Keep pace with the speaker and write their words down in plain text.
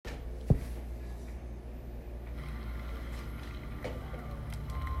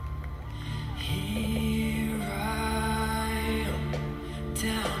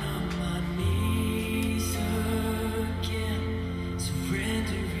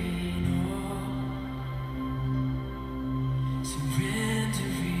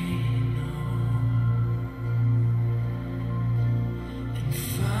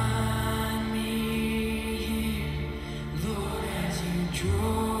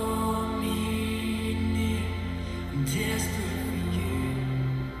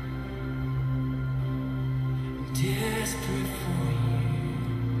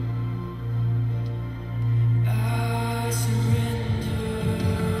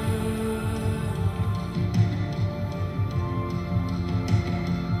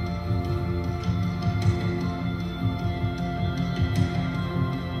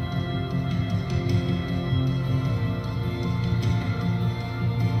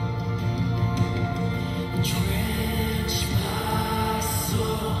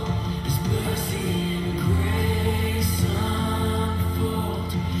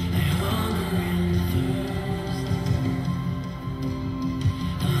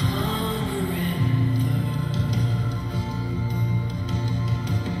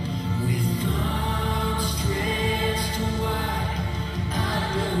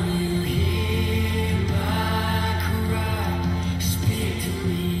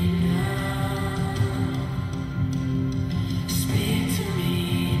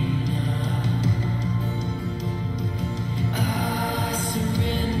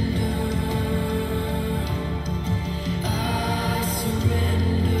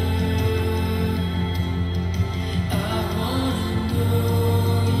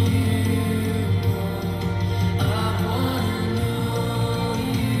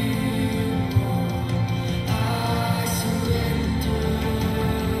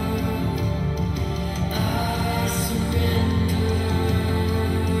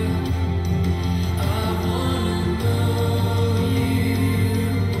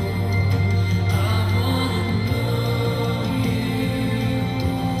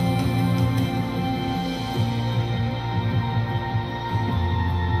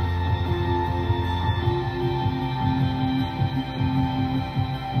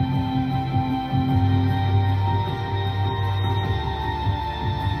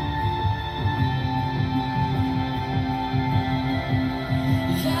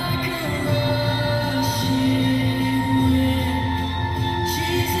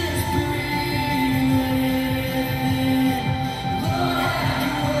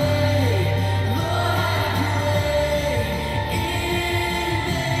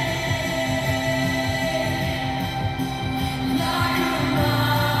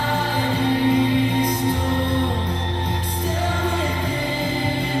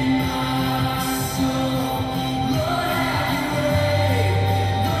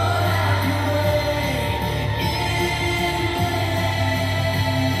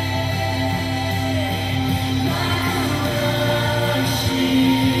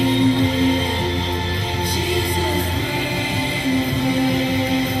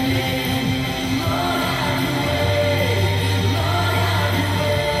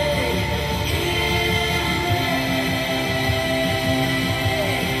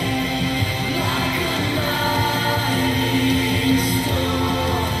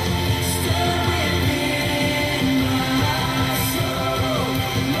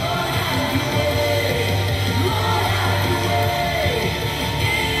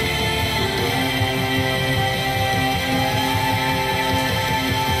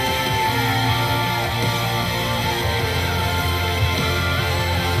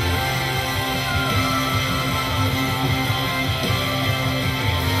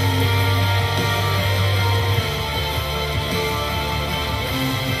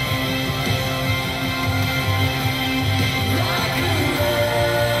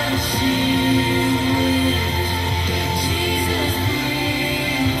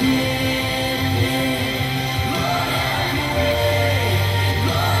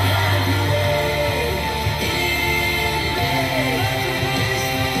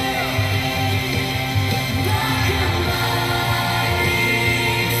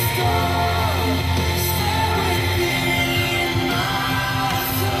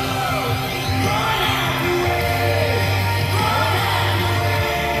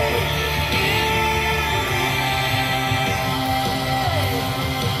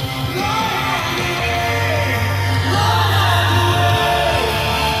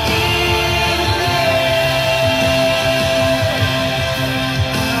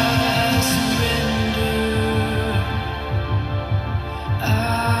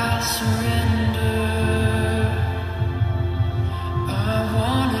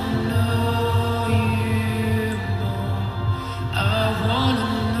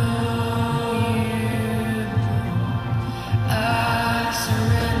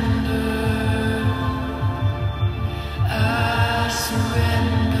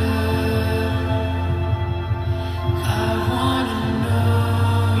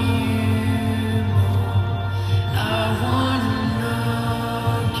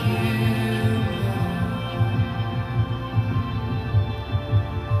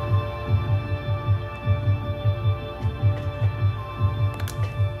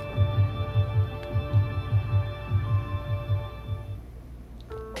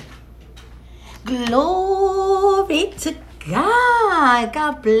Glory to God.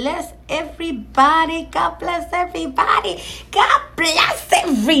 God bless everybody. God bless everybody. God bless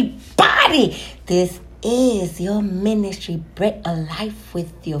everybody. This is your ministry, Bread of Life,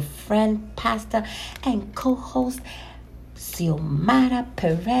 with your friend, pastor, and co-host, Xiomara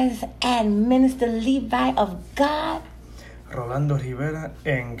Perez, and Minister Levi of God, Rolando Rivera,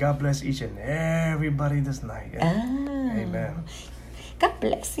 and God bless each and everybody this night. Amen. God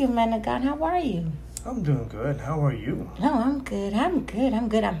bless you, man of God. How are you? I'm doing good. How are you? No, I'm good. I'm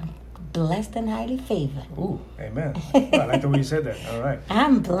blessed and highly favored. Ooh, amen. I like the way you said that. All right.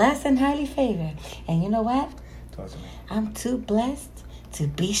 I'm blessed and highly favored. And you know what? Talk to me. I'm too blessed to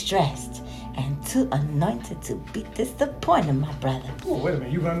be stressed and too anointed to be disappointed, my brother. Oh, wait a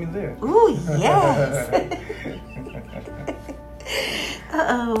minute. You got me there. Ooh, yes.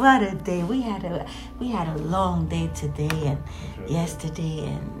 What a day. We had a long day today and yesterday,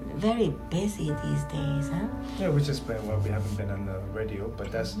 and very busy these days, huh? Yeah, we just been, well, we haven't been on the radio,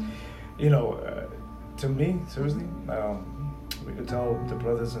 but that's, to me, seriously, we could tell the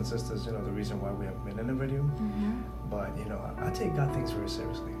brothers and sisters, the reason why we haven't been in the radio. Mm-hmm. But, I take God things very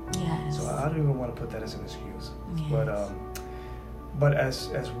seriously. Yes. So I don't even want to put that as an excuse. Yes. But as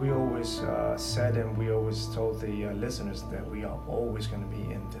we always said, and we always told the listeners, that we are always going to be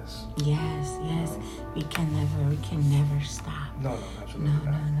in this. Yes. We can never stop. No, absolutely not.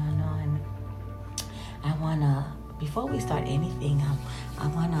 No. And I wanna, before we start anything, I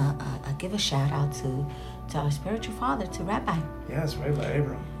wanna give a shout out to our spiritual father, to Rabbi. Yes, Rabbi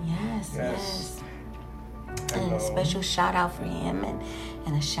Abraham. Yes. And a special shout out for him, and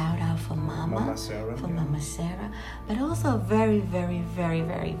a shout out for Mama Sarah. Mama Sarah, but also a very, very, very,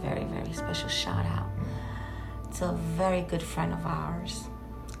 very, very, very special shout out to a very good friend of ours,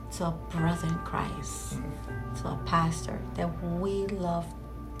 to a brother in Christ, to a pastor that we love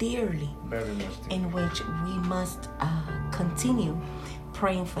dearly, very much, in which we must continue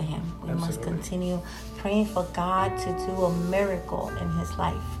praying for him. We must continue praying for God to do a miracle in his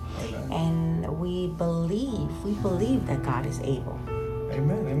life. Amen. And we believe that God is able.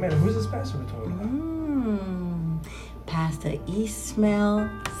 Amen. Who's this pastor we're talking about? Pastor Ismael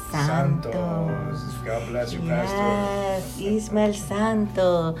Santos. God bless you, Pastor. Yes, Ismael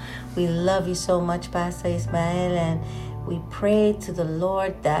Santos. We love you so much, Pastor Ismael, and we pray to the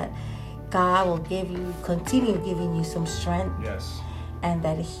Lord that God will continue giving you some strength. Yes. And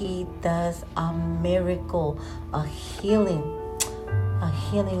that he does a miracle, a healing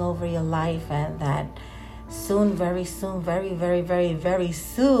over your life, and that soon, very soon, very, very, very, very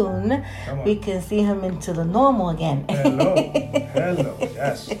soon, we can see him into the normal again. Hello,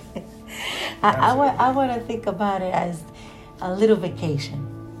 yes. I want to think about it as a little vacation.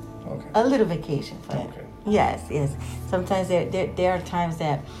 Okay. A little vacation for him. Okay. Yes. Sometimes there are times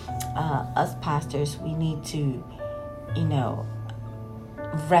that us pastors, we need to,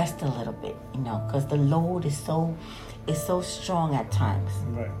 rest a little bit, because the load is so strong at times,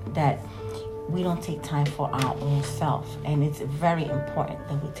 right, that we don't take time for our own self, and it's very important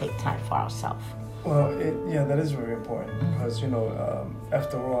that we take time for ourselves. Well, that is very important, because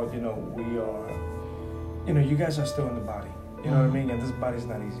after all, we are, you guys are still in the body, you know what I mean, and this body's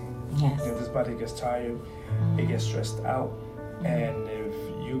not easy. Yes. This body gets tired, it gets stressed out, and if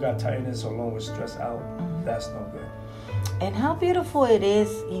you got tiredness along with stress out, that's no good. And how beautiful it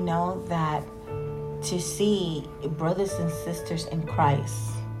is, that to see brothers and sisters in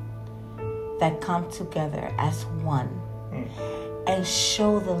Christ that come together as one and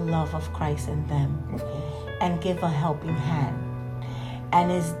show the love of Christ in them, and give a helping hand,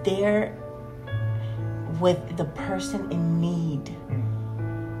 and is there with the person in need,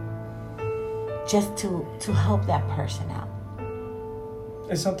 just to help that person out.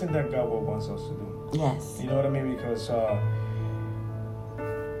 It's something that God will wants us to do. Yes. You know what I mean? Because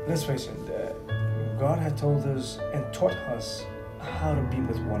let's face it, God had told us and taught us how to be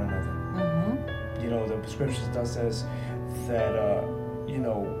with one another. The scriptures does says that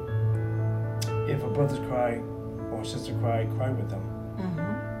if a brother's cry or sister cry with them.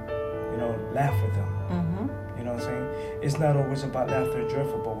 You know, laugh with them. You know what I'm saying? It's not always about laughter and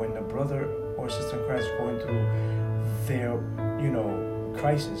joyful, but when the brother or sister in Christ is going through their, you know,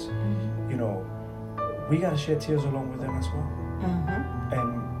 crisis, you know, we got to shed tears along with them as well.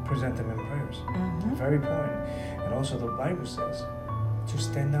 And present them in prayers. Very important. And also the Bible says to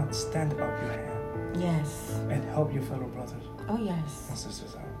stand up your hand. Yes. And help your fellow brothers. Oh, yes. And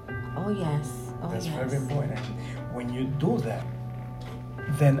sisters out. Oh, yes. Oh, That's yes. very important. And when you do that,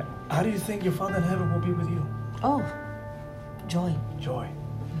 then how do you think your Father in heaven will be with you? Oh, joy. Joy.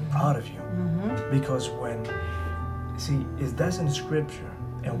 Proud of you. Because that's in Scripture.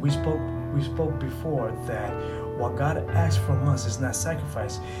 And we spoke before that what God asks from us is not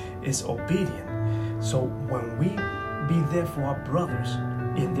sacrifice, it's obedience. So when we be there for our brothers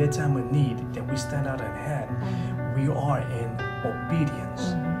in their time of need, that we stand out in hand, we are in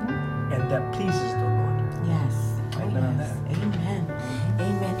obedience. And that pleases the Lord. Yes. Amen on that. Amen.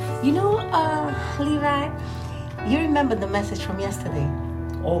 Amen. You know, Levi, you remember the message from yesterday?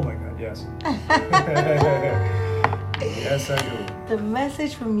 Oh my God, yes. Yes, I do. The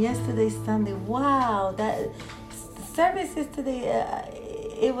message from yesterday, Sunday. Wow, that service yesterday,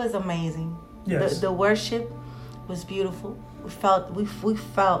 it was amazing. Yes. The worship was beautiful. We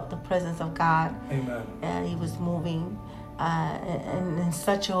felt the presence of God. Amen. And He was moving in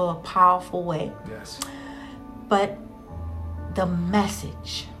such a powerful way. Yes. But the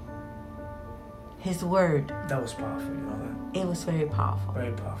message, His word, that was powerful, you know that? it was very powerful.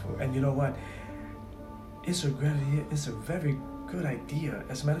 Very powerful. And you know what? It's a very good idea.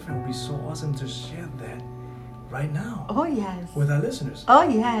 As a matter of fact, it would be so awesome to share that right now. Oh, yes. With our listeners. Oh,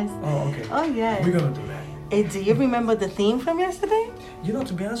 yes. Oh, okay. Oh, yes. We're going to do that. Do you remember the theme from yesterday? You know,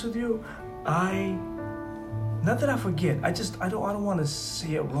 to be honest with you, not that I forget. I don't want to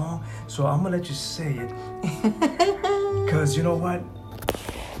say it wrong, so I'm gonna let you say it. Cause you know what?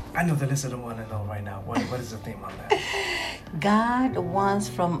 I know the listener don't want to know right now. What is the theme on that? God wants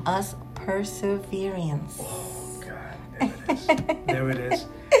from us perseverance. Oh God, there it is.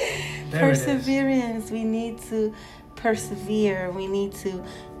 Perseverance. We need to persevere. We need to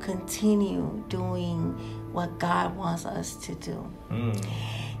continue doing what God wants us to do.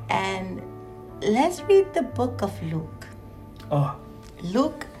 And let's read the book of Luke. Oh.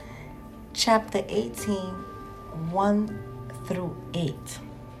 Luke chapter 18, 1 through 8.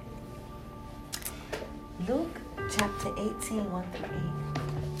 Luke chapter 18, 1 through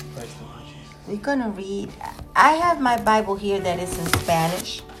 8. We're going to read. I have my Bible here that is in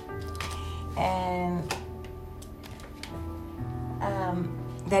Spanish. And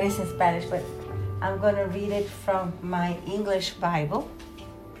that is in Spanish, but I'm going to read it from my English Bible.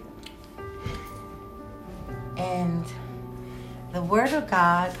 And the Word of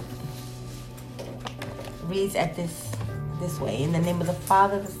God reads at this way. In the name of the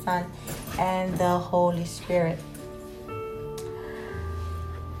Father, the Son, and the Holy Spirit.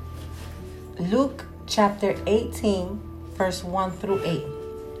 Luke chapter 18, verse 1 through 8.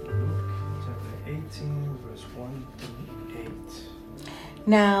 Chapter 18, verse 1 through 8.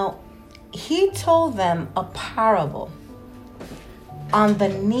 Now, he told them a parable on the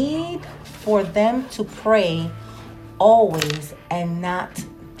need for them to pray always and not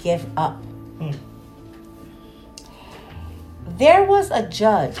give up. There was a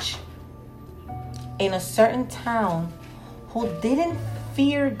judge in a certain town who didn't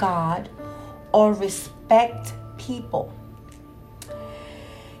fear God or respect people.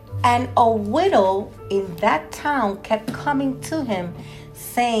 And a widow in that town kept coming to him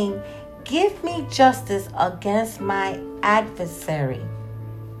saying, "Give me justice against my adversary."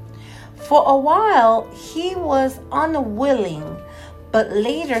 For a while he was unwilling, but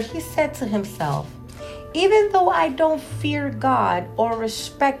later he said to himself, "Even though I don't fear God or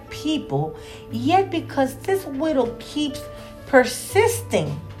respect people, yet because this widow keeps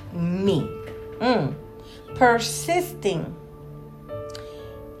persisting,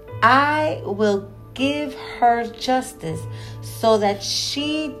 I will give her justice so that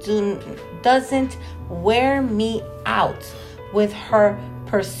she doesn't wear me out with her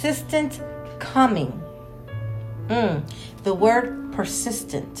persistent coming." The word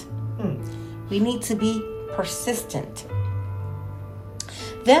persistent. We need to be persistent.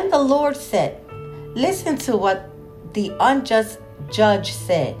 Then the Lord said, "Listen to what the unjust judge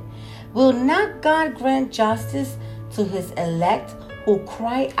said. Will not God grant justice to his elect who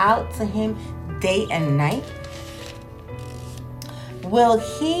cry out to him day and night? Will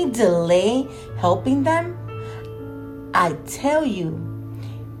he delay helping them? I tell you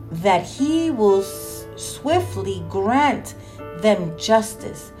that he will swiftly grant them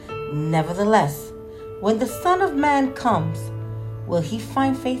justice. Nevertheless, when the Son of Man comes, will he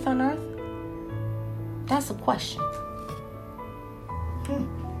find faith on earth? That's a question.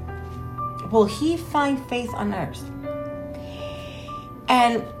 Will he find faith on earth?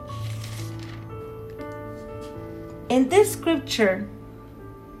 And in this scripture,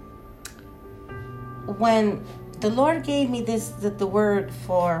 when the Lord gave me the word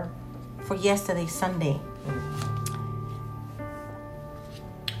for yesterday, Sunday.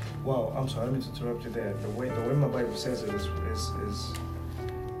 Well, I'm sorry, let me interrupt you there. The way my Bible says it is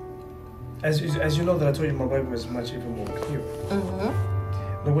as you know that I told you my Bible is much even more clear. Mm-hmm.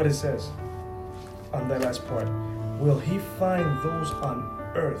 Look what it says on that last part. Will he find those on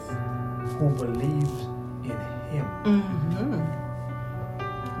earth who believe in him? Mm-hmm.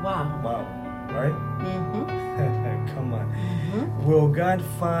 Wow. Right? Mm-hmm. Come on. Mm-hmm. Will God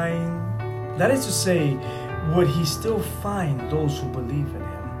find, that is to say, would he still find those who believe in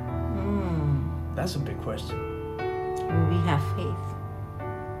him? That's a big question. Will we have faith?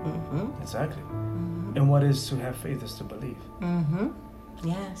 Mm-hmm. Exactly. Mm-hmm. And what is to have faith is to believe. Mm-hmm.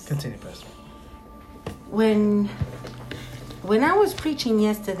 Yes. Continue, Pastor. When I was preaching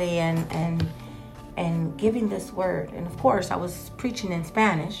yesterday and giving this word, and of course I was preaching in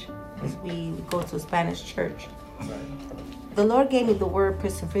Spanish because we go to a Spanish church. Right. The Lord gave me the word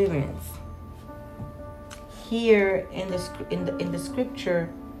perseverance. Here in the scripture,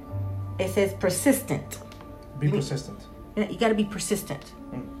 it says persistent. Be persistent. You got to be persistent.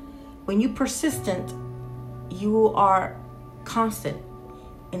 Mm. When you're persistent, you are constant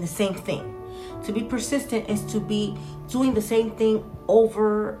in the same thing. To be persistent is to be doing the same thing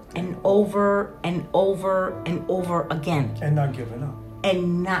over and over and over and over again. And not giving up.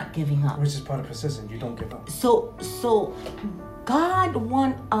 And not giving up. Which is part of persistence. You don't give up. So God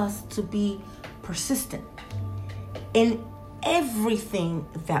wants us to be persistent in everything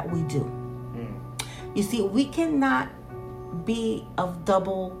that we do. You see, we cannot be of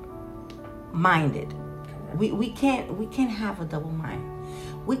double-minded. We can't have a double mind.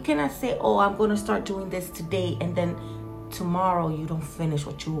 We cannot say, "Oh, I'm going to start doing this today," and then tomorrow you don't finish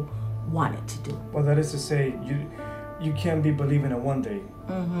what you wanted to do. Well, that is to say, you can't be believing in one day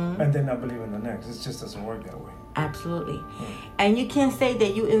and then not believing the next. It just doesn't work that way. Absolutely. And you can't say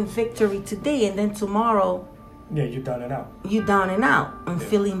that you're in victory today and then tomorrow. Yeah, you're down and out. You're down and out and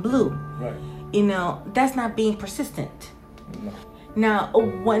feeling blue. Right. You know, that's not being persistent. No. Now,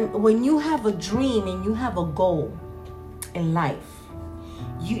 when you have a dream and you have a goal in life,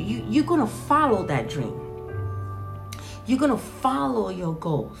 you're going to follow that dream. You're going to follow your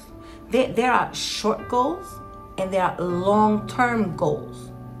goals. There are short goals and there are long-term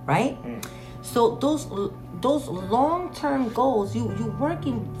goals, right? So those long-term goals, you're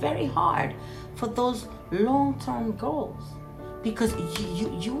working very hard for those long-term goals. Because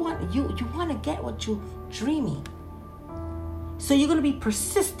you want to get what you're dreaming. So you're going to be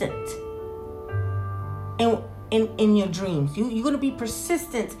persistent in your dreams. You're going to be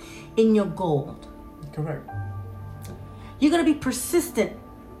persistent in your goal. Correct. You're going to be persistent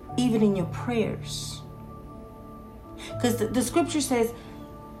even in your prayers. Because the scripture says,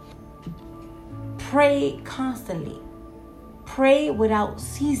 pray constantly. Pray without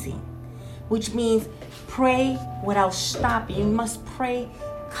ceasing. Which means pray without stopping. You must pray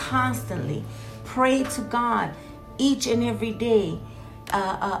constantly. Pray to God each and every day.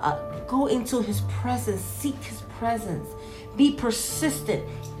 Go into his presence. Seek his presence. Be persistent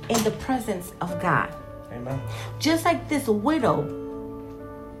in the presence of God. Amen. Just like this widow.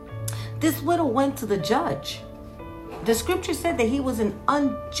 This widow went to the judge. The scripture said that he was an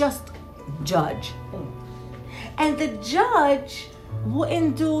unjust judge. And the judge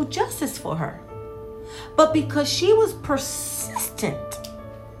wouldn't do justice for her. But because she was persistent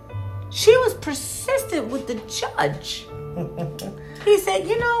with the judge. He said,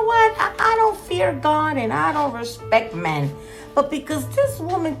 you know what? I don't fear God and I don't respect men. But because this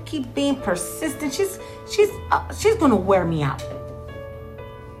woman keeps being persistent, she's going to wear me out.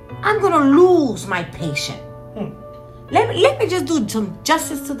 I'm going to lose my patience. Let me just do some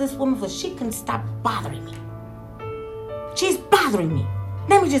justice to this woman so she can stop bothering me. She's bothering me.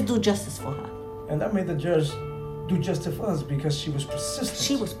 Let me just do justice for her. And that made the judge do justice for us because she was persistent.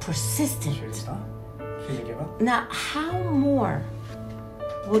 She was persistent. She didn't stop. She didn't give up. Now, how more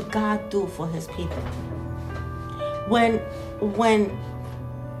would God do for his people? When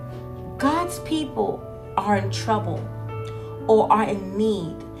God's people are in trouble or are in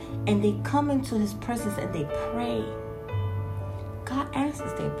need and they come into his presence and they pray, God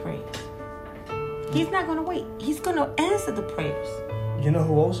answers their prayers. He's not going to wait. He's going to answer the prayers. You know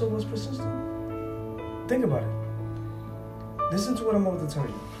who also was persistent? Think about it. Listen to what I'm about to tell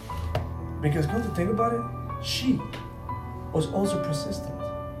you. Because come to think about it, she was also persistent.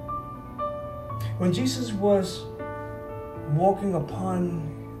 When Jesus was walking upon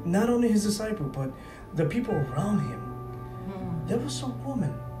not only his disciple, but the people around him, there was a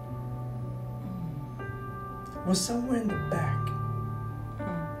woman, was somewhere in the back.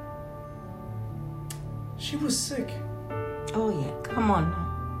 She was sick. Oh yeah, come on now.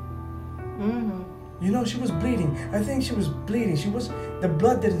 You know, she was bleeding. I think she was bleeding. The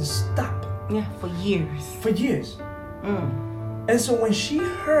blood didn't stop. Yeah, for years. For years. And so when she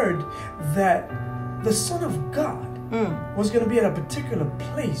heard that the Son of God was going to be at a particular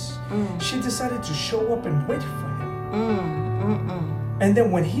place, she decided to show up and wait for him. And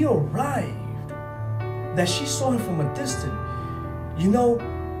then when he arrived, that she saw him from a distance, you know,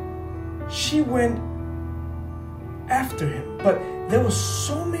 she went after him. But there were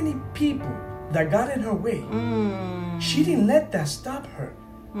so many people that got in her way. She didn't let that stop her.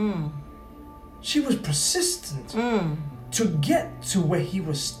 She was persistent to get to where he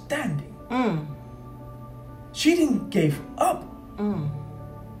was standing. She didn't give up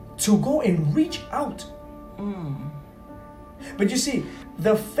to go and reach out. But you see,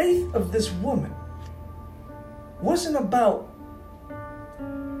 the faith of this woman wasn't about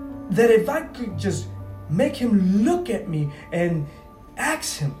that if I could just make him look at me and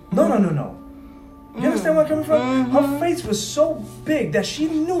ask him. No. You understand where I'm coming from? Her faith was so big that she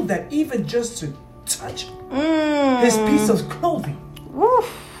knew that even just to touch his piece of clothing,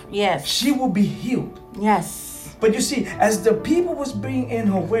 yes, she will be healed. Yes. But you see, as the people was being in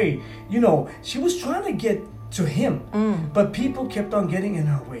her way, you know, she was trying to get to him, but people kept on getting in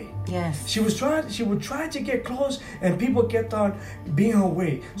her way. Yes. She would try to get close, and people kept on being her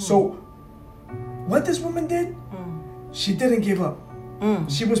way. So what this woman did, she didn't give up.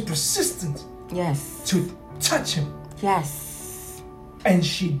 She was persistent. Yes. To touch him. Yes. And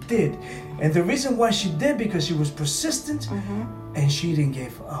she did. And the reason why she did, because she was persistent and she didn't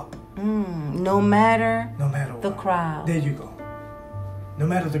give up. No matter the what. crowd. There you go. No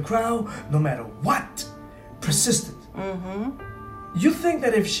matter the crowd, no matter what. Persistent. You think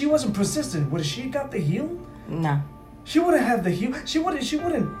that if she wasn't persistent, would she got the heal? No. She wouldn't have the heal. She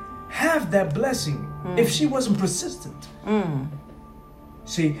wouldn't have that blessing if she wasn't persistent.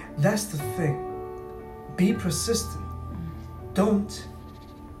 See, that's the thing. Be persistent. Don't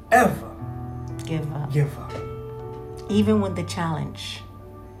ever give up. Even with the challenge.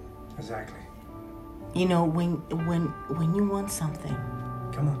 Exactly. You know, when you want something.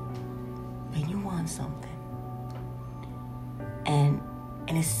 Come on. When you want something. And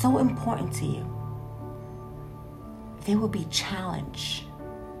it's so important to you. There will be challenge.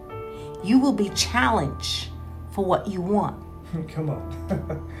 You will be challenged for what you want. Come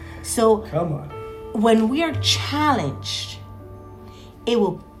on. So come on. When we are challenged, it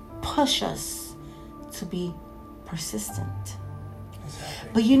will push us to be persistent. Exactly.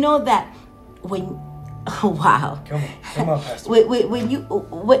 But you know that when wow. Come on, Pastor.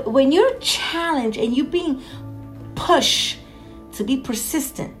 When you're challenged and you're being pushed to be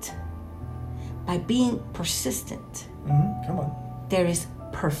persistent, by being persistent, come on. There is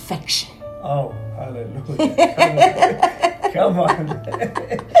perfection. Oh, hallelujah. Come on.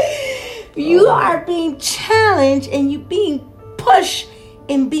 You are being challenged and you're being pushed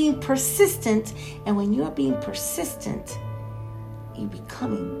in being persistent. And when you are being persistent, you're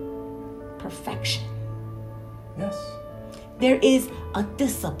becoming perfection. Yes. There is a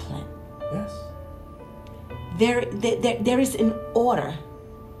discipline. Yes. There is an order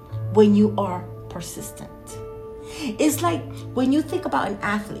when you are persistent. It's like when you think about an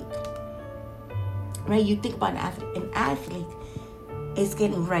athlete, right? You think about an athlete. An athlete is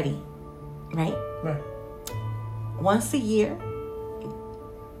getting ready, right? Right. Once a year,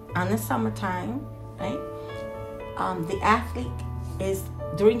 on the summertime, right? The athlete is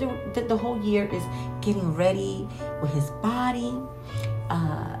during the whole year is getting ready with his body.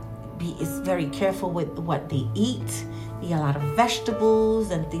 Is very careful with what they eat. Eat a lot of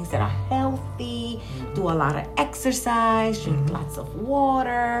vegetables and things that are healthy. Do a lot of exercise. Drink lots of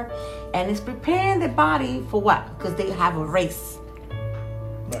water, and it's preparing the body for what? Because they have a race.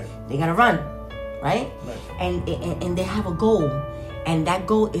 Right. They gotta run, right? Right. And they have a goal, and that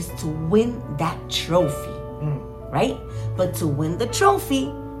goal is to win that trophy, right? But to win the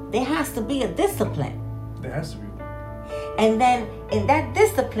trophy, there has to be a discipline. There has to be. And then in that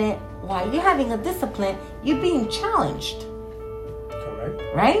discipline, while you're having a discipline, you're being challenged. Correct.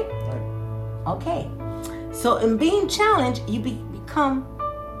 Right? Right. Okay. So in being challenged, you become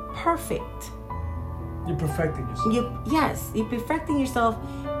perfect. You're perfecting yourself. You're perfecting yourself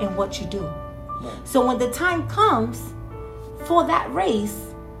in what you do. Right. So when the time comes for that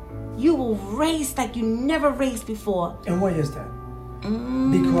race, you will race like you never raced before. And why is that?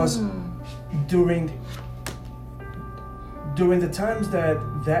 Because during the times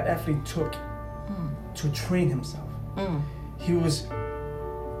that athlete took to train himself, he was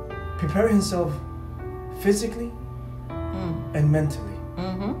preparing himself physically and mentally.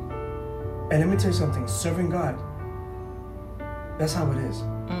 And let me tell you something, serving God, that's how it is.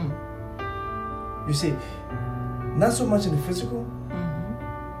 You see, not so much in the physical,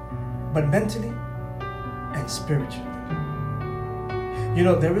 but mentally and spiritually. You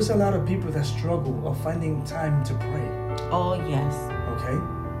know, there is a lot of people that struggle of finding time to pray. Oh, yes. Okay?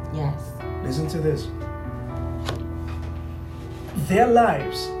 Yes. Listen to this. Their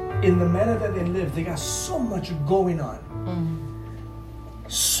lives, in the manner that they live, they got so much going on.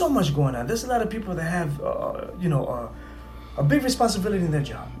 So much going on. There's a lot of people that have, a big responsibility in their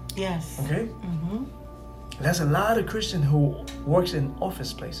job. Yes. Okay? There's a lot of Christians who works in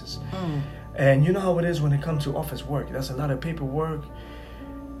office places. And you know how it is when it comes to office work. There's a lot of paperwork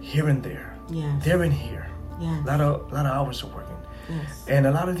here and there. Yes. There and here. Yes. A lot of hours of working. Yes. And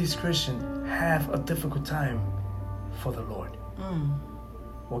a lot of these Christians have a difficult time for the Lord.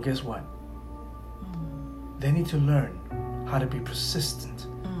 Well, guess what? They need to learn how to be persistent.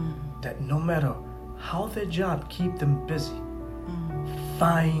 That no matter how their job keep them busy,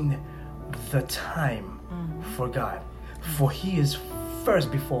 find the time for God. For He is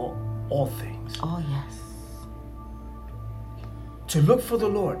first before all things. Oh, yes. To look for the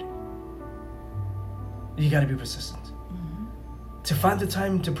Lord, you got to be persistent. To find the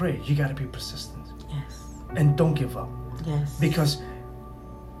time to pray, you got to be persistent. Yes. And don't give up. Yes. Because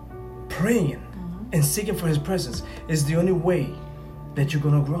praying and seeking for His presence is the only way that you're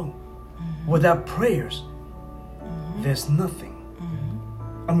going to grow. Without prayers, there's nothing.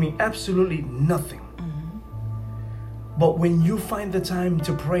 I mean, absolutely nothing. But when you find the time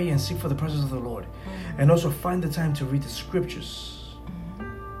to pray and seek for the presence of the Lord, and also find the time to read the scriptures,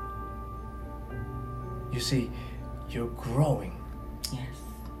 you see, you're growing. Yes.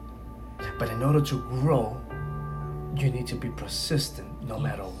 But in order to grow, you need to be persistent no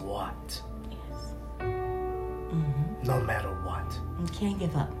matter what. Yes. No matter what. You can't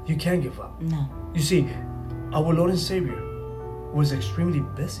give up. You can't give up. No. You see, our Lord and Savior was extremely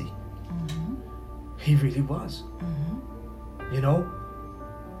busy. He really was. You know,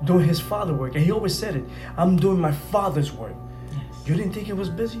 doing His Father's work. And He always said it, I'm doing my Father's work. Yes. You didn't think He was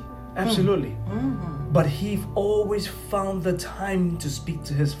busy? Absolutely. But He always found the time to speak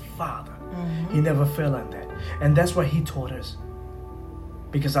to His Father. He never fell on that. And that's what He taught us.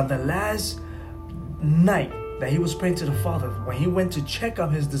 Because on the last night that He was praying to the Father, when He went to check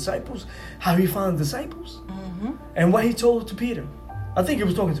on His disciples, how He found the disciples, and what He told to Peter. I think He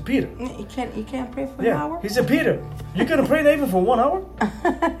was talking to Peter. You can't pray for an hour? He said, Peter, you couldn't pray even for 1 hour?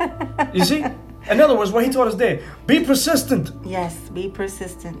 You see? In other words, what He taught us there, be persistent. Yes, be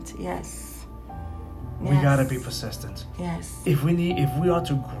persistent. Yes. We gotta be persistent. Yes. If we are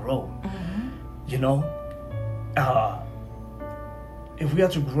to grow, you know, if we are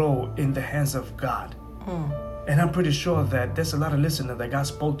to grow in the hands of God, and I'm pretty sure that there's a lot of listeners that God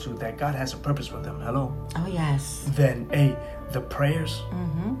spoke to, that God has a purpose for them. Hello? Oh, yes. Then, the prayers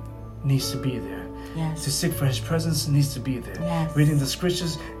needs to be there. Yes. To seek for His presence needs to be there. Yes. Reading the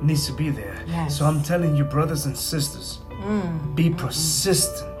scriptures needs to be there. Yes. So I'm telling you, brothers and sisters, be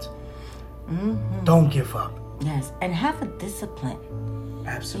persistent. Don't give up. Yes. And have a discipline.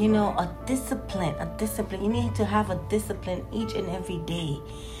 Absolutely. You know, a discipline. You need to have a discipline each and every day.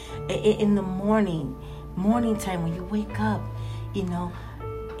 In the morning time when you wake up, you know,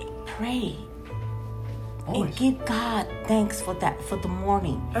 pray. Always. And give God thanks for that, for the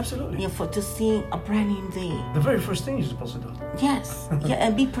morning. Absolutely. Yeah, to see a brand new day. The very first thing you're supposed to do. Yes. Yeah,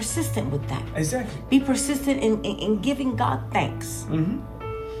 and be persistent with that. Exactly. Be persistent in giving God thanks.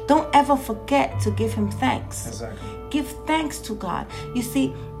 Don't ever forget to give Him thanks. Exactly. Give thanks to God. You see,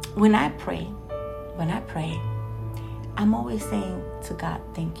 when I pray, I'm always saying to God,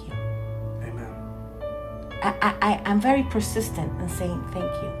 thank you. Amen. I'm very persistent in saying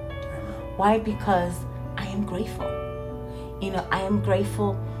thank you. Amen. Why? Because I am grateful. You know, I am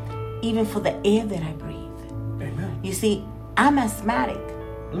grateful even for the air that I breathe. Amen. You see, I'm asthmatic.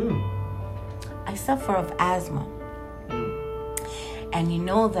 I suffer of asthma. And you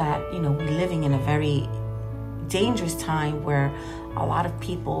know that, you know, we're living in a very dangerous time where a lot of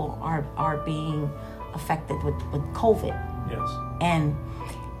people are being affected with COVID. Yes. And,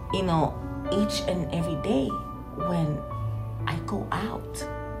 you know, each and every day when I go out,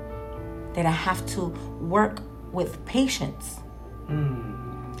 that I have to work with patients,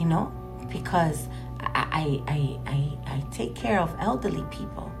 you know, because I take care of elderly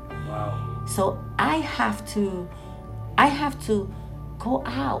people. Wow. So I have to go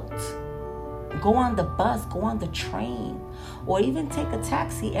out, go on the bus, go on the train, or even take a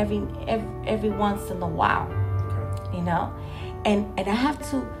taxi every once in a while. Okay. You know, and I have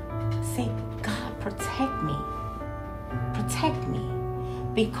to say, God, protect me,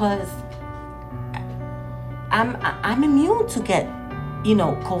 because I'm immune to get,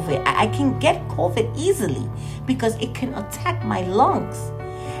 COVID. I can get COVID easily because it can attack my lungs.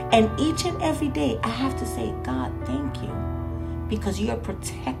 And each and every day I have to say, God, thank you, because you're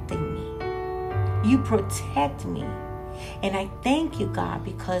protecting me. You protect me. And I thank you, God,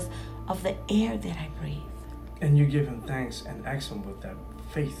 because of the air that I breathe. And you give him thanks and ask him with that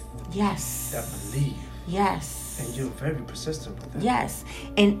faith. Yes. That belief. Yes. And you're very persistent with that. Yes.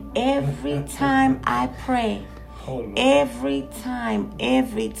 And every time I pray, every time,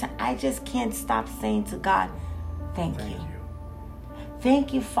 I just can't stop saying to God, thank you.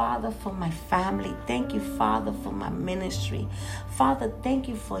 Thank you, Father, for my family. Thank you, Father, for my ministry. Father, thank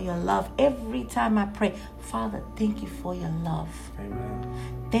you for your love. Every time I pray, Father, thank you for your love.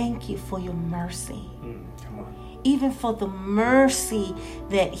 Amen. Thank you for your mercy. Come on. Even for the mercy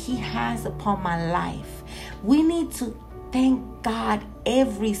that he has upon my life. We need to thank God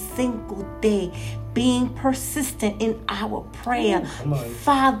every single day, being persistent in our prayer.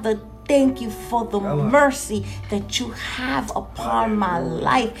 Father, thank you for the mercy that you have upon my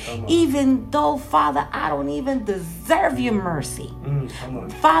life. Even though, Father, I don't even deserve your mercy.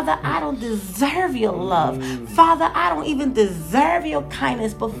 Father, I don't deserve your love. Father, I don't even deserve your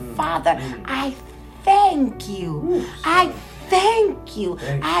kindness. But Father, I thank you. I thank you.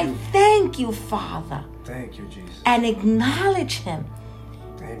 I thank you, Father. Thank you, Jesus. And acknowledge him.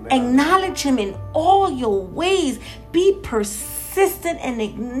 Amen. Acknowledge him in all your ways. Be persistent in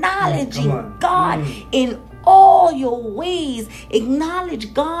acknowledging God in all your ways.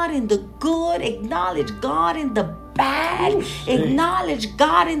 Acknowledge God in the good. Acknowledge God in the bad. Acknowledge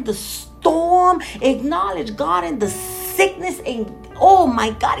God in the storm. Acknowledge God in the sickness. And oh my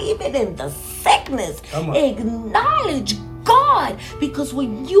God, even in the sickness, acknowledge God, because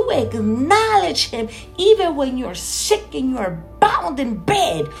when you acknowledge him, even when you're sick and you're bound in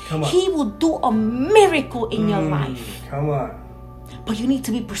bed, he will do a miracle in your life. Come on. But you need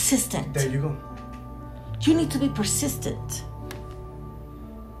to be persistent. There you go. You need to be persistent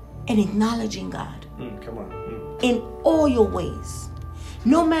in acknowledging God. Come on. In all your ways.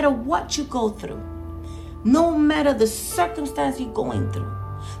 No matter what you go through, no matter the circumstance you're going through,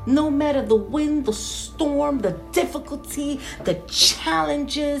 no matter the wind, the storm, the difficulty, the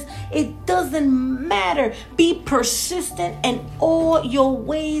challenges, it doesn't matter. Be persistent in all your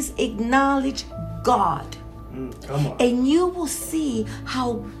ways. Acknowledge God. Come on. And you will see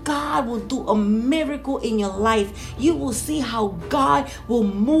how God will do a miracle in your life. You will see how God will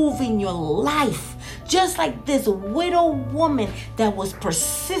move in your life. Just like this widow woman that was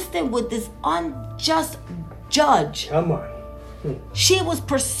persistent with this unjust judge. Come on. She was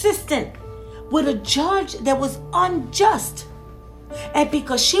persistent with a judge that was unjust. And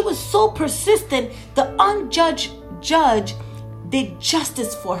because she was so persistent, the unjudged judge did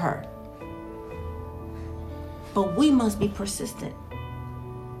justice for her. But we must be persistent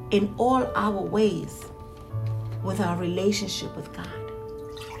in all our ways with our relationship with God.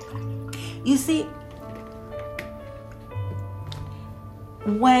 You see,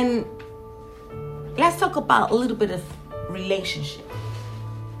 let's talk about a little bit of relationship.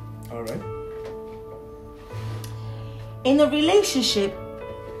 All right. In a relationship,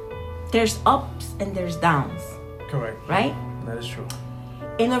 there's ups and there's downs. Correct. Right? That is true.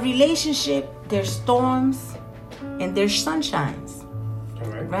 In a relationship, there's storms and there's sunshines.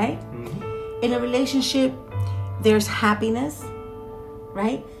 Correct. Right? In a relationship, there's happiness.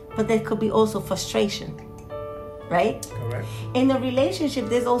 Right? But there could be also frustration. Right? Correct. In a relationship,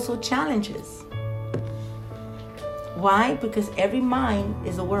 there's also challenges. Why? Because every mind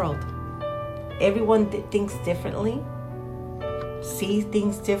is a world. Everyone thinks differently, sees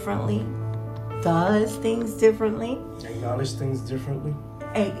things differently, does things differently. Acknowledge things differently.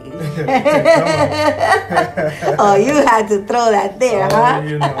 Oh, you had to throw that there, huh?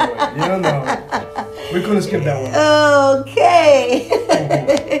 You know it. You know it. We couldn't skip that one. Okay.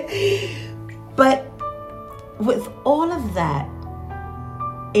 But with all of that,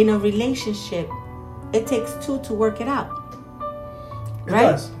 in a relationship, it takes two to work it out. It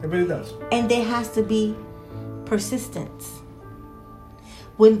right? does. It really does. And there has to be persistence.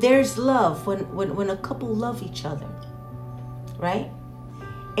 When there's love, when a couple love each other, right?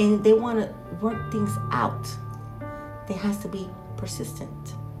 And they want to work things out, there has to be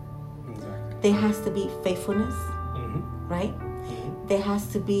persistent. Exactly. There has to be faithfulness, right? there has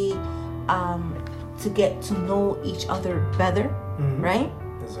to be to get to know each other better, right?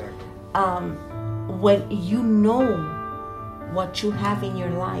 Exactly. When you know what you have in your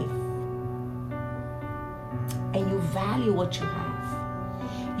life and you value what you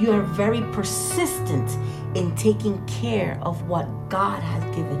have, you are very persistent in taking care of what God has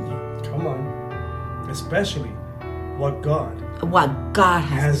given you. Come on. Especially what God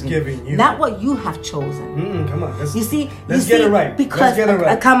has given you. Not what you have chosen. Come on. Let's get it right. Because, let's get it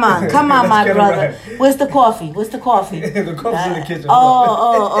right. Come on, my brother. Right. Where's the coffee? The coffee's in the kitchen.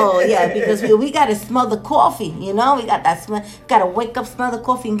 Yeah, because we got to smell the coffee, you know? We got that smell. Got to wake up, smell the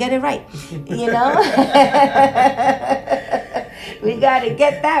coffee, and get it right, you know? We got to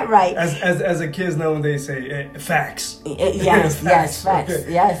get that right. As a kids nowadays say, facts. Yes, facts.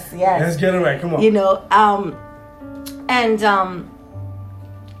 Okay. Yes. Let's get it right. Come on. You know,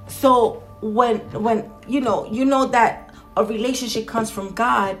 so when you know that a relationship comes from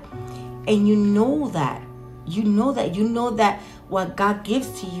God, and you know that what God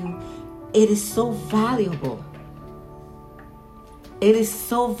gives to you, it is so valuable. It is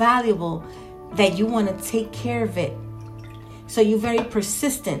so valuable that you want to take care of it. So you're very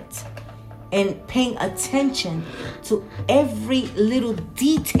persistent in paying attention to every little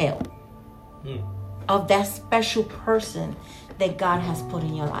detail of that special person that God has put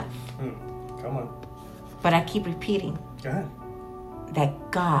in your life. Come on. But I keep repeating. Go ahead.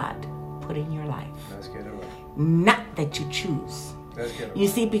 That God put in your life. Let's get it right. Not that you choose. Let's get it right. You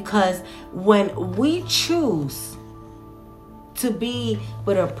see, because when we choose to be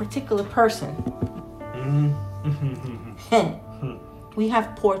with a particular person, we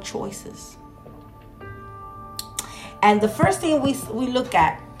have poor choices. And the first thing we look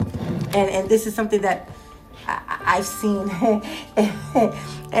at, and this is something that I've seen,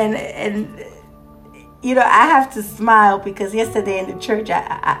 and you know, I have to smile because yesterday in the church,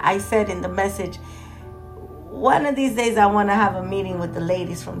 I said in the message, one of these days I want to have a meeting with the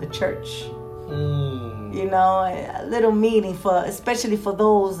ladies from the church. You know, a little meeting especially for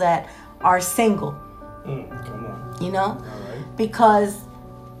those that are single. Come on. You know, right. Because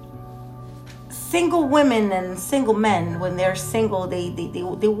single women and single men, when they're single, they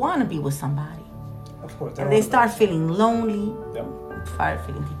want to be with somebody. Of course. And they start feeling lonely. Yep. Start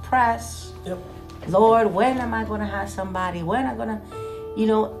feeling depressed. Yep. Lord, when am I going to have somebody? When am I going to, you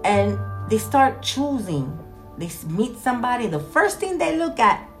know, and they start choosing. They meet somebody. The first thing they look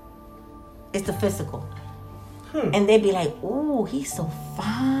at is the physical. And they be like, "Ooh, he's so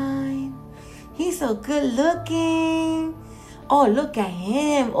fine. He's so good looking. Oh, look at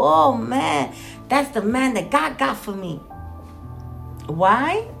him. Oh, man. That's the man that God got for me."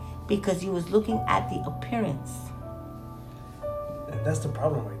 Why? Because you was looking at the appearance. And that's the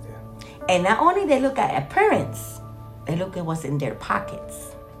problem right there. And not only they look at appearance, they look at what's in their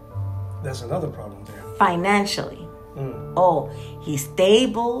pockets. That's another problem there. Financially. Oh, he's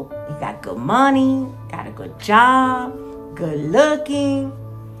stable. He got good money. Got a good job. Good looking.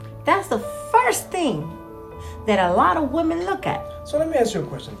 That's the first thing that a lot of women look at. So let me ask you a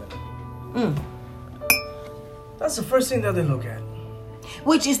question then. That's the first thing that they look at.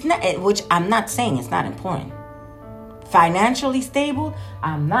 Which I'm not saying it's not important. Financially stable,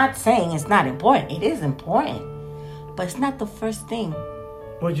 I'm not saying it's not important. It is important. But it's not the first thing.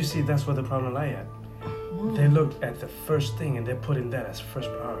 Well, you see, that's where the problem lies at. They look at the first thing and they're putting that as first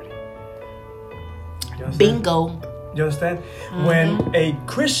priority. You understand? Bingo. You understand? When a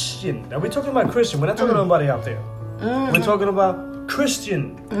Christian, now we're talking about Christian, we're not talking about anybody out there. We're talking about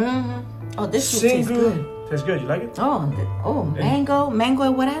Christian. Oh, this tastes good. Tastes good. You like it? Oh, mango. Mango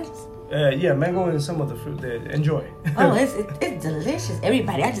and what else? Yeah, mango and some of the fruit. Enjoy. Oh, it's delicious.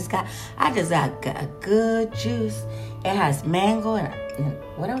 Everybody, I just got a good juice. It has mango and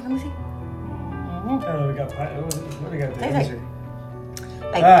what else? Let me see. We got what do you got there?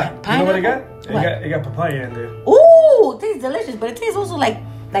 Like pineapple. You know what it got? It got papaya in there. Ooh, it tastes delicious, but it tastes also like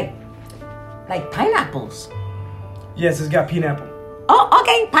pineapples. Yes, it's got pineapple. Oh,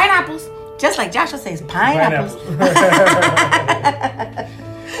 okay, pineapples. Just like Joshua says, pineapples.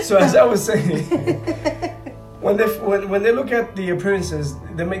 So as I was saying, when they look at the appearances,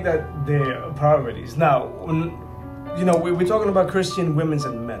 they make that their priorities. Now, we're talking about Christian women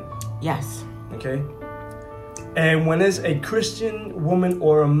and men. Yes. Okay. And when it's a Christian woman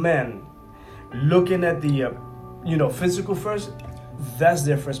or a man looking at the, physical first, that's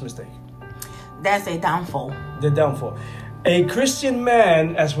their first mistake. That's a downfall. The downfall. A Christian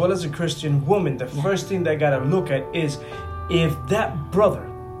man as well as a Christian woman, the first thing they gotta look at is if that brother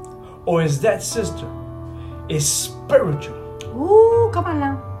or is that sister is spiritual. Ooh, come on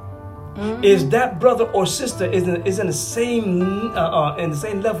now. is that brother or sister is in the same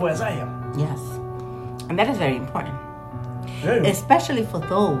level as I am. Yes, and that is very important, Very. especially for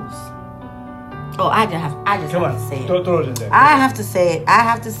those. Oh, I just Come have on, to say it. throw it in there. I have to say it. I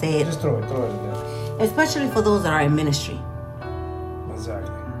have to say it. Just throw it in there. Especially for those that are in ministry.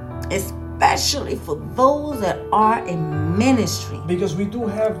 Exactly. Especially for those that are in ministry. Because we do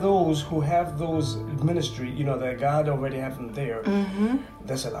have those who have those ministry, that God already have them there. Mm-hmm.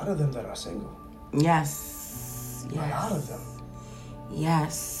 There's a lot of them that are single. Yes. A lot of them.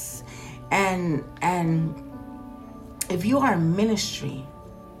 Yes. And if you are in ministry,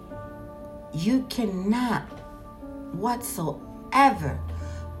 you cannot whatsoever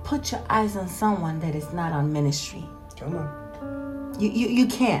put your eyes on someone that is not on ministry. Come on. You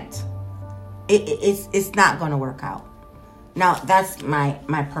can't. It's not going to work out. Now, that's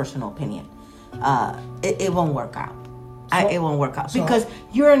my personal opinion. It won't work out. It won't work out because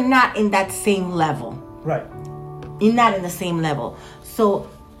you're not in that same level. Right. You're not in the same level. So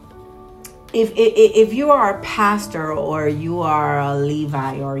if you are a pastor or you are a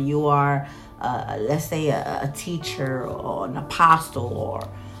Levi or you are let's say a teacher or an apostle, or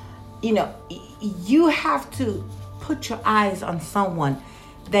you have to put your eyes on someone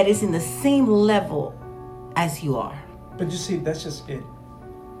that is in the same level as you are. But you see, that's just it.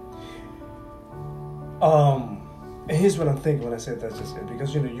 And here's what I'm thinking when I said that's just it,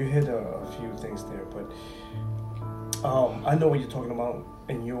 because you hit a few things there, but I know what you're talking about,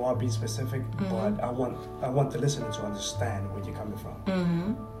 and you are being specific. Mm-hmm. But I want the listener to understand where you're coming from.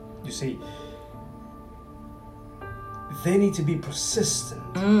 Mm-hmm. You see, they need to be persistent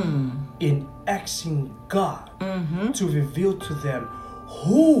in asking God to reveal to them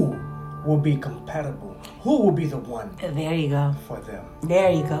who will be compatible, who will be the one. There you go. For them.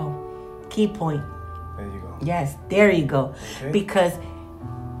 There you go. Key point. There you go. Yes, there you go. Okay. Because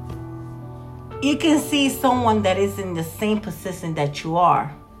you can see someone that is in the same position that you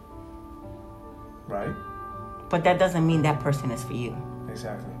are, right? But that doesn't mean that person is for you.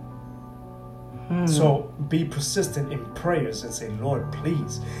 Exactly. So be persistent in prayers and say, Lord,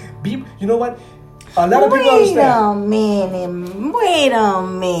 please. You know what? A lot of people understand. Wait a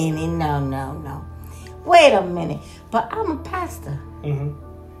minute. No. Wait a minute. But I'm a pastor.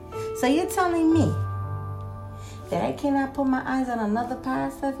 Mm-hmm. So you're telling me that I cannot put my eyes on another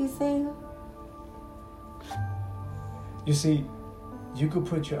pastor if he's single? You see, you could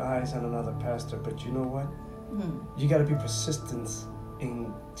put your eyes on another pastor, but you know what? You got to be persistent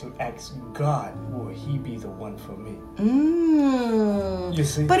to ask God, will he be the one for me? You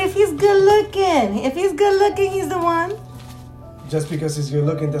see? But if he's good looking, he's the one. Just because he's good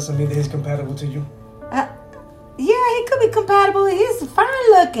looking doesn't mean that he's compatible to you. Yeah, he could be compatible. He's fine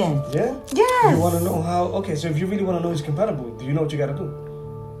looking. Yeah? Yes. You want to know how? Okay, so if you really want to know he's compatible, do you know what you got to do?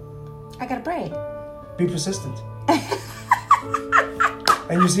 I got to pray. Be persistent.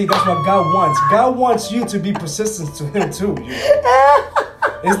 And you see, that's what God wants. God wants you to be persistent to him too.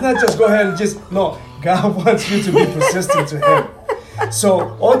 It's not just go ahead and no. God wants you to be persistent to him.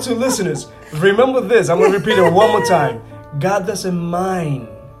 So, all two listeners, remember this. I'm going to repeat it one more time. God doesn't mind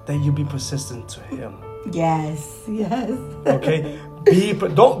that you be persistent to him. Yes. Okay?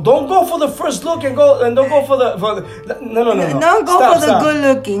 Don't go for the first look and don't go for the no. Don't go for the good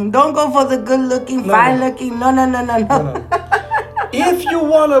looking. Don't go for the good looking, fine looking. No. If you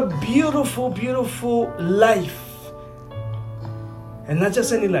want a beautiful, beautiful life, and not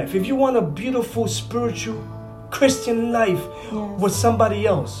just any life, if you want a beautiful spiritual Christian life with somebody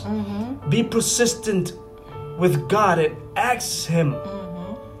else, be persistent with God and ask him,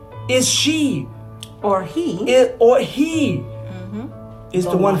 is she or he is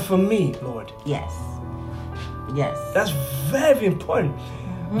the one for me, Lord? Yes. That's very important.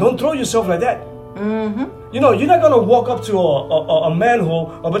 Don't throw yourself like that. You're not going to walk up to a manhole,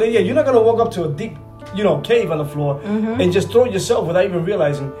 but you're not going to walk up to a deep, cave on the floor and just throw yourself without even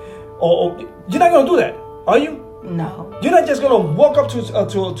realizing. Or you're not going to do that, are you? No. You're not just going to walk up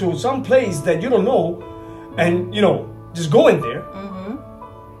to some place that you don't know and, just go in there.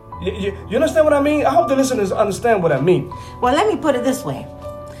 You understand what I mean? I hope the listeners understand what I mean. Well, let me put it this way.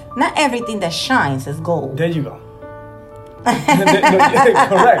 Not everything that shines is gold. There you go.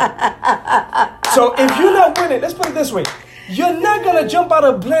 Correct. So if you're not winning, let's put it this way. You're not going to jump out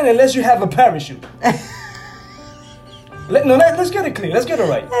of a plane unless you have a parachute. Let's get it clear. Let's get it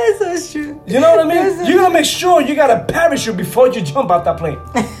right. That's so true. You know what I mean? You're going to make sure you got a parachute before you jump out that plane.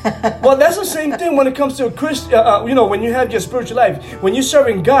 Well, that's the same thing when it comes to a Christian, when you have your spiritual life. When you're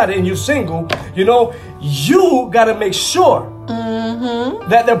serving God and you're single, you got to make sure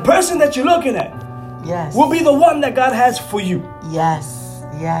that the person that you're looking at will be the one that God has for you. Yes.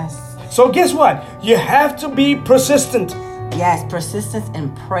 So guess what? You have to be persistent. Yes, persistence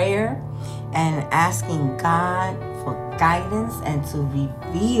in prayer and asking God for guidance and to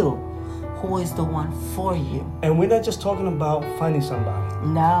reveal who is the one for you. And we're not just talking about finding somebody.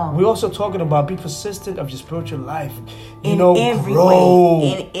 No. We're also talking about be persistent of your spiritual life. In every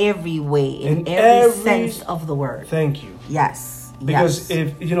way. In every sense of the word. Thank you. Yes. Because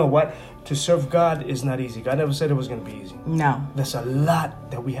if you know what, to serve God is not easy. God never said it was going to be easy. No. There's a lot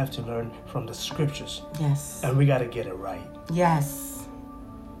that we have to learn from the scriptures. Yes. And we got to get it right. Yes.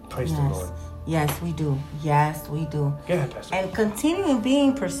 Praise the Lord. Yes, we do. Yes, we do. Go ahead, Pastor. And continuing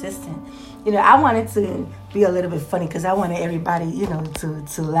being persistent. You know, I wanted to be a little bit funny because I wanted everybody, you know,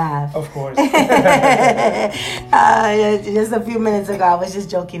 to laugh. Of course. Just a few minutes ago, I was just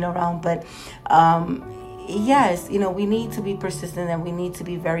joking around. But, yes, you know, we need to be persistent and we need to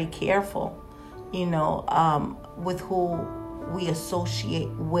be very careful, you know, with who we associate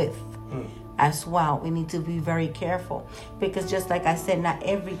with. As well. We need to be very careful because just like I said, not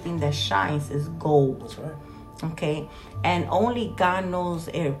everything that shines is gold. That's right. Okay. And only God knows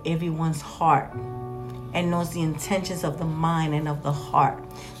everyone's heart and knows the intentions of the mind and of the heart.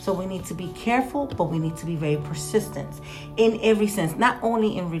 So we need to be careful, but we need to be very persistent in every sense, not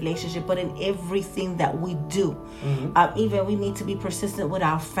only in relationship, but in everything that we do. Even we need to be persistent with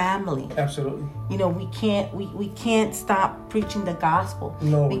our family. Absolutely. You know, we can't stop preaching the gospel.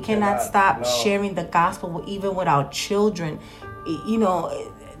 No, we cannot stop sharing the gospel even with our children. You know,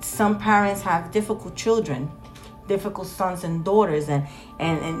 some parents have difficult children, difficult sons and daughters, and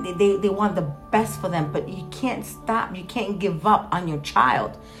they want the best for them, but you can't stop. You can't give up on your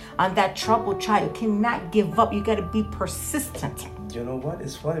child, on that troubled child. You cannot give up. You got to be persistent. You know what?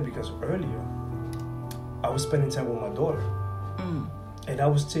 It's funny because earlier I was spending time with my daughter, and I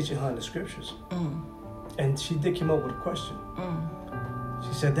was teaching her in the scriptures, and she did come up with a question.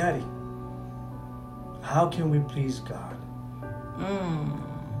 She said, "Daddy, how can we please God?"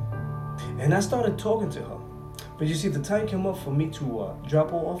 And I started talking to her. But you see, the time came up for me to drop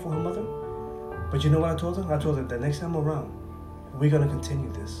her off with her mother. But you know what I told her? I told her the next time around, we're going to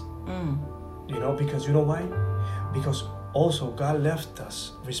continue this. You know, because you know why? Because also God left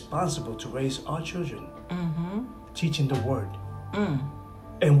us responsible to raise our children, teaching the word.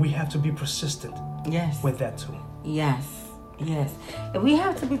 And we have to be persistent with that too. Yes. And we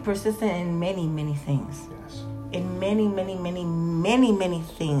have to be persistent in many, many things. Yes. In many, many, many, many, many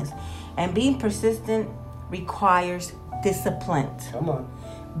things. And being persistent requires discipline. Come on.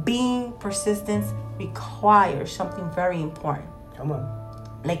 Being persistent requires something very important. Come on.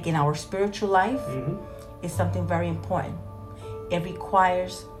 Like in our spiritual life, it's something very important. It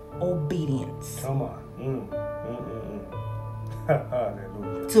requires obedience. Come on.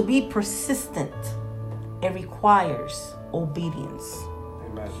 Hallelujah. To be persistent, it requires obedience.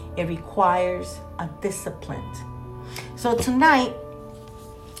 Amen. It requires a discipline. So tonight,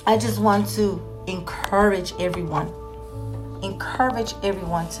 I just want to encourage everyone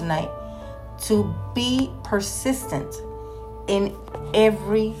tonight to be persistent in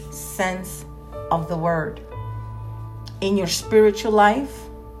every sense of the word, in your spiritual life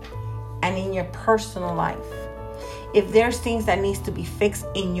and in your personal life. If there's things that needs to be fixed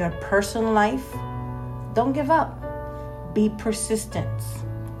in your personal life, don't give up. Be persistent.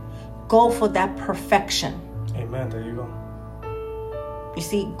 Go for that perfection. Amen. There you go. You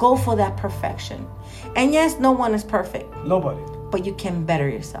see, go for that perfection. And yes, no one is perfect. Nobody. But you can better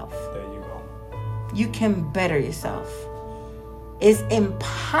yourself. There you go. You can better yourself. It's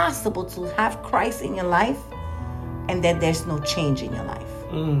impossible to have Christ in your life and that there's no change in your life.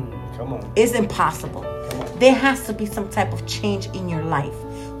 Come on. It's impossible. Come on. There has to be some type of change in your life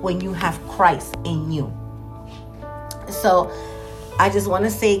when you have Christ in you. So I just want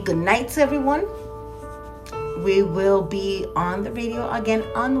to say good night to everyone. We will be on the radio again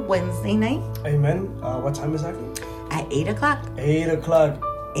on Wednesday night. Amen. What time is that? At 8 o'clock. 8 o'clock.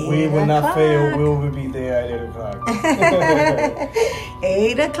 We will not fail. We will be there at 8 o'clock.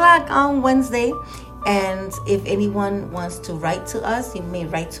 8 o'clock on Wednesday. And if anyone wants to write to us, you may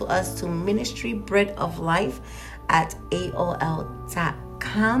write to us to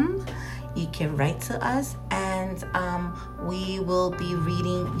ministrybreadoflife@aol.com. You can write to us and we will be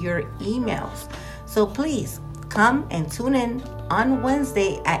reading your emails. So please come and tune in on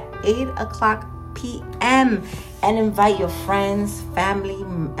Wednesday at 8 o'clock p.m. and invite your friends, family,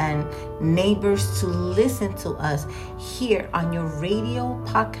 and neighbors to listen to us here on your radio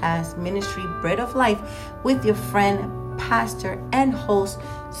podcast ministry, Bread of Life, with your friend, pastor, and host,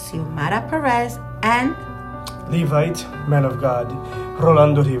 Xiomara Perez and Levite, man of God,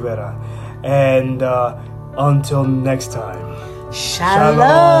 Rolando Rivera. And until next time.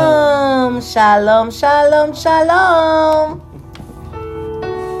 Shalom. Shalom, shalom, shalom.